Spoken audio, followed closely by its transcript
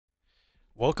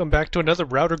Welcome back to another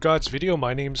RouterGods video.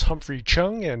 My name's Humphrey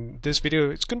Chung, and this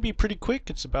video it's going to be pretty quick.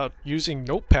 It's about using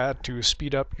Notepad to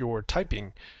speed up your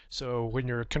typing. So when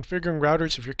you're configuring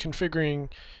routers, if you're configuring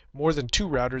more than 2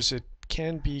 routers, it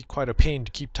can be quite a pain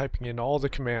to keep typing in all the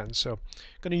commands. So I'm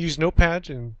going to use Notepad,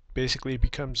 and basically it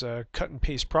becomes a cut and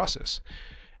paste process.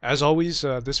 As always,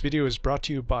 this video is brought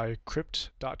to you by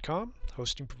Crypt.com,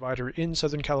 hosting provider in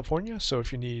Southern California. So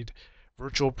if you need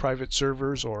virtual private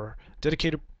servers or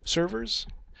dedicated servers,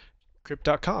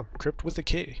 Crypt.com, Crypt with a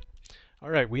K.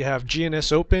 Alright, we have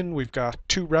GNS open. We've got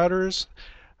 2 routers.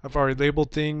 I've already labeled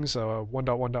things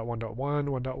 1.1.1.1,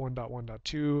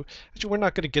 1.1.1.2. Actually, we're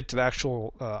not going to get to the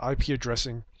actual IP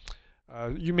addressing.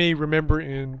 You may remember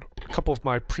in a couple of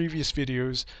my previous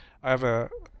videos, I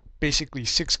have basically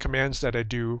 6 commands that I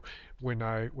do when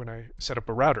I set up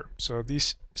a router. So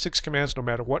these 6 commands, no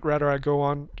matter what router I go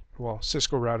on, well,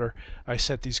 Cisco router, I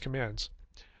set these commands.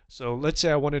 So let's say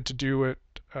I wanted to do it,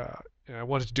 and I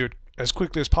wanted to do it as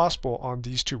quickly as possible on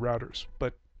these 2 routers.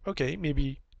 But okay,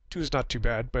 maybe 2 is not too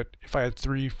bad. But if I had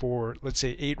 3, 4, let's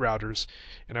say 8 routers,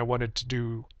 and I wanted to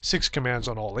do 6 commands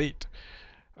on all 8,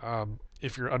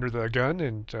 if you're under the gun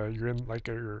and you're in like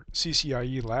your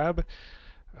CCIE lab,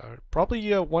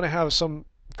 probably want to have some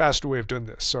faster way of doing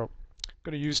this. So I'm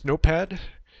going to use Notepad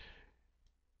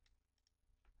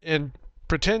and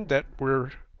pretend that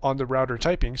we're on the router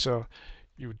typing. So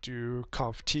you would do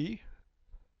conf t,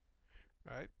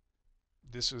 right?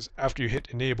 This is after you hit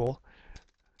enable,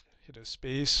 hit a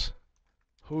space,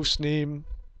 host name,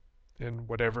 and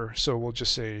whatever. So we'll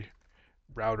just say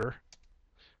router,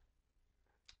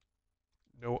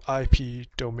 no IP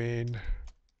domain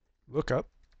lookup,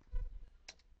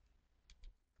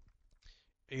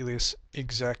 alias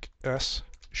exec s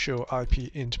show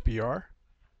IP int br,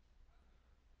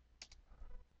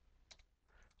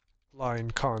 line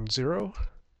con 0,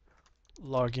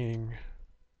 logging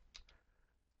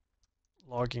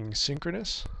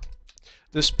synchronous.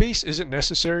 The space isn't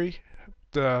necessary.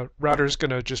 The router is going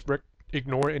to just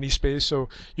ignore any space, so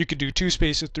you could do 2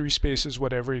 spaces, 3 spaces,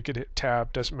 whatever. You could hit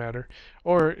tab, doesn't matter.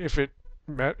 Or if you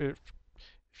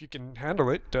can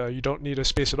handle it, you don't need a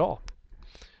space at all.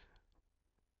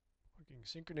 Logging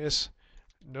synchronous,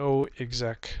 no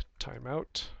exec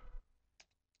timeout.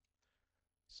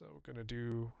 So we're going to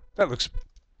do that.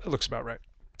 Looks about right.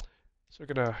 So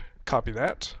we're going to copy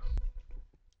that.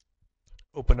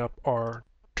 Open up our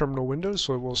terminal windows.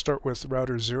 So we'll start with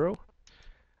router 0.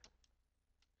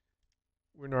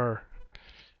 We're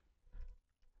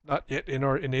not yet in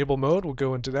our enable mode. We'll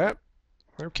go into that.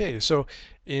 Okay, so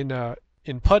in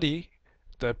PuTTY,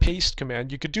 the paste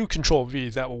command, you could do Control V,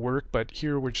 that will work, but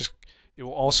here it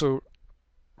will also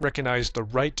recognize the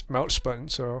right mouse button.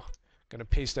 So I'm going to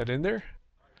paste that in there.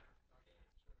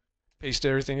 Paste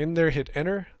everything in there, hit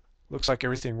enter. Looks like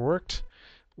everything worked.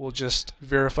 We'll just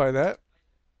verify that.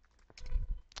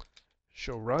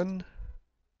 Show run.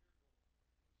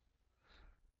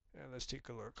 And let's take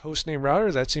a look. Hostname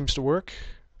router, that seems to work.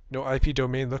 No IP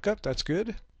domain lookup, that's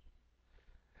good.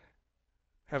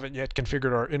 Haven't yet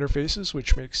configured our interfaces,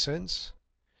 which makes sense.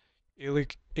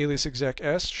 Alias exec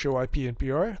s, show IP int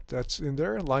br, that's in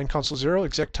there. Line console 0,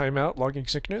 exec timeout, logging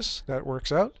synchronous, that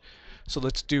works out. So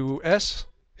let's do s,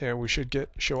 and we should get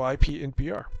show IP int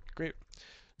br. Great.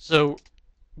 So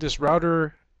this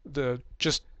router,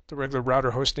 just the regular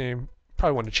router hostname,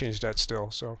 probably want to change that still.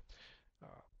 So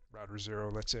router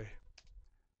 0, let's say.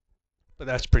 But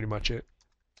that's pretty much it.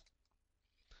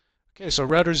 Okay, so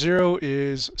router 0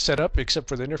 is set up except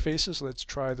for the interfaces. Let's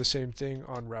try the same thing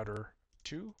on router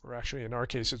 2, or actually in our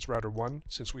case it's router 1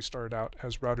 since we started out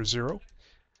as router 0.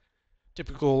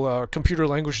 Typical computer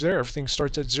language there, everything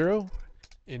starts at 0.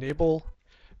 Enable,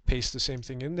 paste the same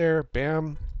thing in there,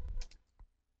 bam,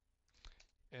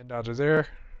 and out of there.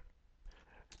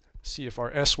 See if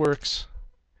our S works.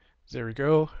 There we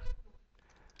go.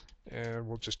 And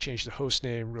we'll just change the host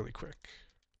name really quick.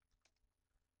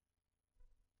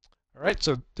 Alright,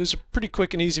 so this is a pretty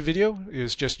quick and easy video.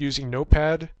 It's just using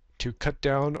Notepad to cut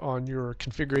down on your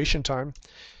configuration time.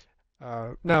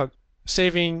 Now,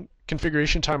 saving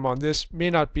configuration time on this may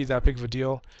not be that big of a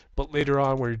deal, but later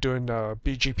on where you're doing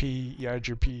BGP,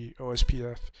 EIGRP,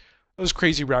 OSPF, those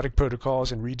crazy routing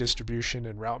protocols and redistribution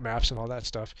and route maps and all that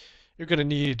stuff, you're going to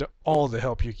need all the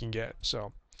help you can get.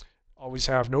 So always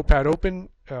have Notepad open.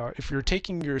 If you're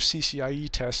taking your CCIE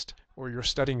test or you're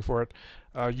studying for it,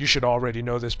 you should already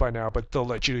know this by now, but they'll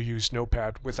let you use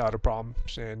Notepad without a problem.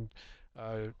 And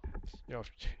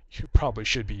you probably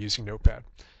should be using Notepad.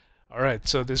 All right,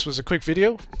 so this was a quick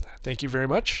video. Thank you very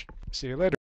much. See you later.